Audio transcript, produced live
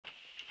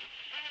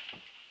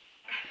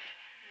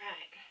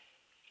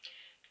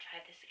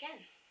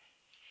again.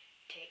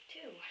 Take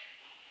two.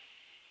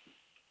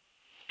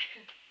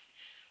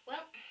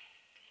 Well,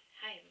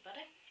 hi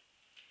everybody.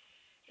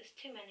 There's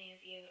too many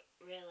of you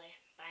really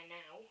by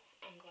now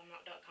on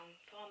glamrock.com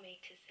for me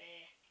to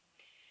say,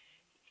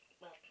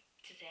 well,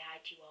 to say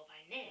hi to you all by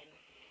name.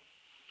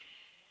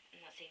 And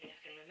that's even if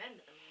I can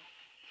remember them all.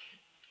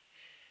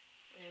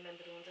 I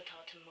remember the ones I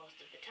talk to most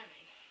of the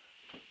time.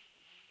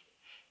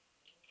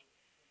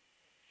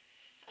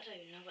 I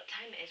don't even know what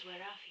time it is where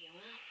half of you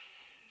are.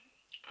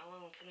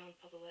 I can only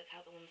probably work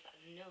out the ones that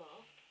I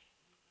know.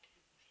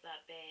 So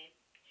that'd be,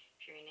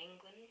 if you're in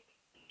England,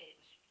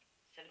 it's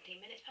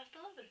 17 minutes past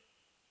 11.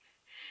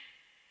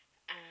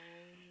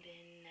 And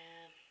in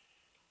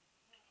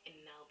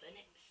Melbourne,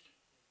 it's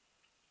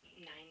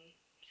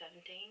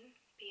 9:17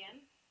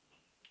 p.m.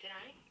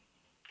 tonight,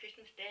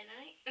 Christmas Day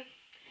night.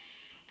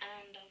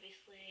 And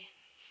obviously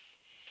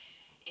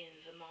in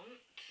Vermont,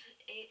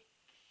 it's,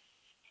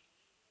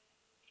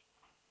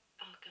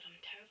 oh god, I'm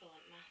terrible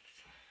at maths.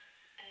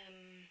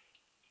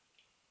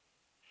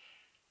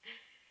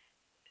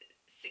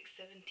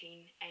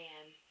 6:17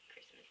 a.m.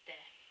 Christmas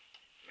Day.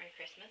 Merry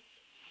Christmas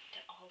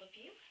to all of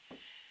you,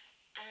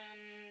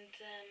 and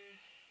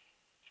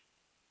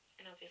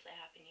obviously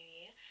Happy New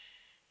Year.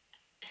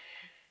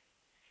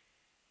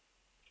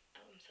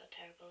 Oh, I'm so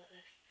terrible at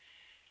this.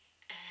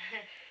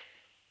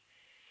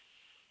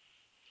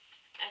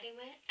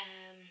 Anyway,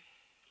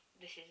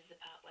 this is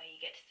the part where you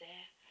get to say,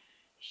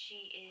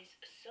 she is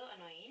so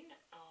annoying,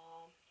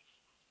 or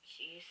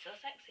she is so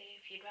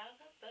sexy if you'd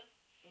rather, but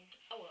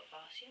I won't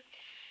force you.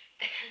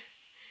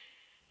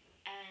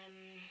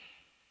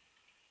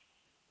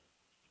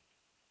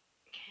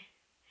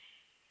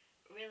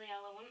 Really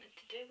all I wanted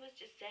to do was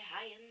just say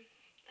hi and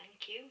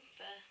thank you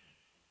for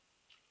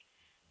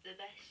the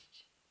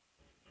best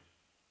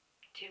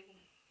 2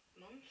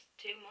 months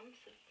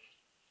of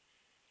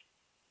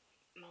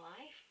my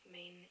life. I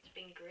mean, it's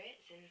been great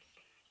since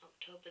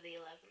October the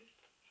 11th,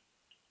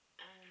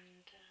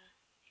 and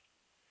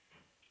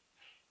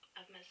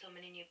I've met so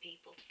many new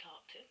people to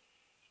talk to,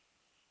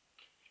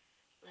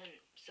 learned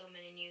so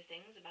many new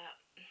things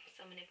about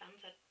so many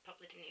bands I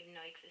probably didn't even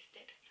know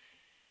existed.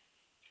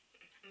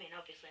 I mean,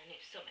 obviously I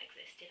knew some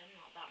existed, I'm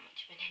not that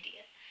much of an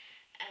idiot.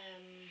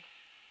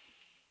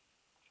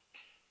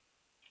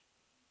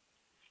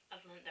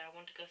 I've learned that I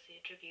want to go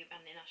see a tribute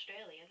band in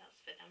Australia, that's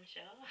for damn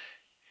sure.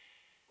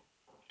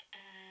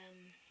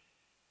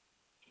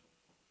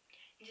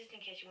 Just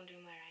in case you're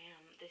wondering where I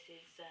am, this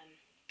is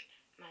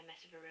my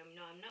mess of a room.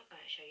 No, I'm not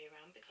going to show you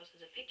around because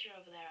there's a picture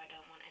over there I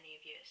don't want any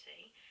of you to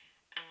see,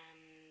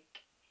 and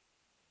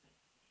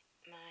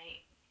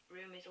my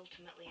room is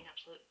ultimately an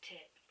absolute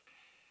tip.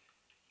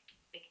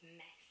 Big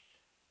mess.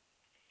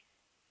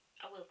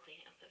 I will clean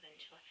it up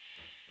eventually.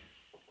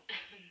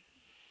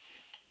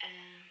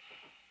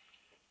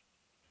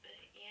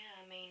 But yeah,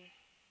 I mean,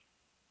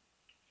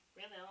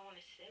 really all I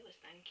wanted to say was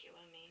thank you.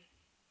 I mean,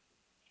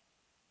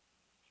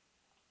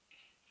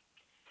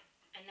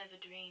 I never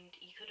dreamed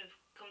you could have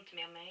come to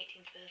me on my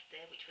 18th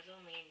birthday, which was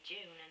only in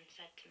June, and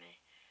said to me,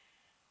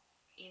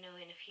 you know,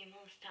 in a few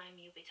months' time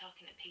you'll be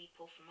talking to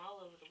people from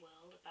all over the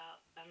world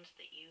about bands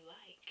that you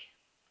like.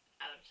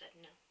 I would have said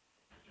no,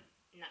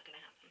 not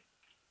gonna happen.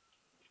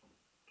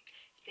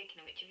 Speaking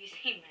of which, have you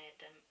seen my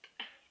attempt?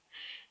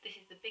 This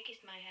is the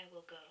biggest my hair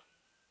will go.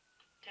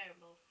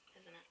 Terrible,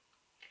 isn't it?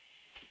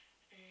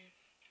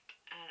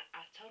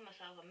 I told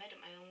myself, I made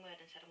up my own word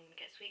and said I'm going to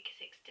get sweet 6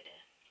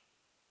 today.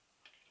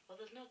 Well,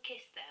 there's no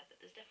kiss there, but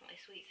there's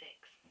definitely sweet 6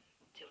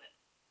 to it.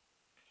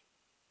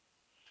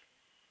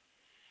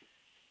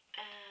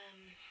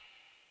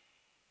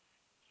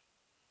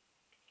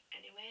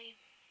 Anyway,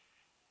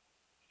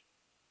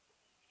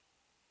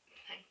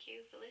 thank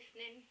you for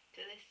listening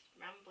to this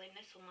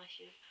ramblingness, unless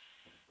you've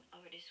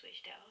already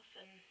switched it off,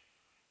 and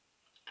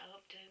I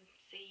hope to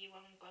see you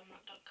on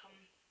glamrock.com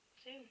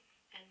soon,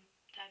 and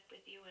tag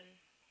with you and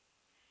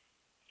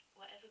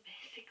whatever,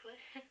 basically.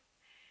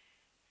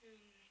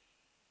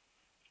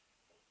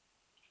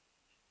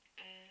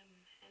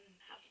 And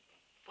have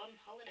fun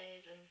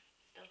holidays and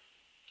stuff,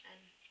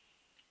 and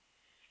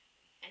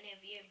any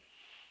of you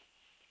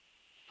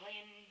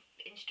playing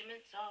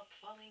instruments or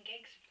performing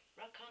gigs,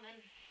 rock on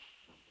and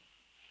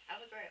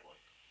have a great one.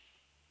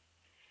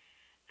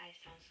 I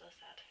sound so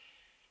sad.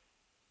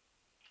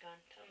 Go on,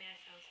 tell me I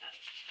sound sad.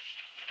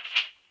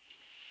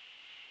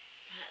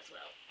 Might as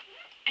well.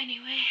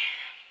 Anyway.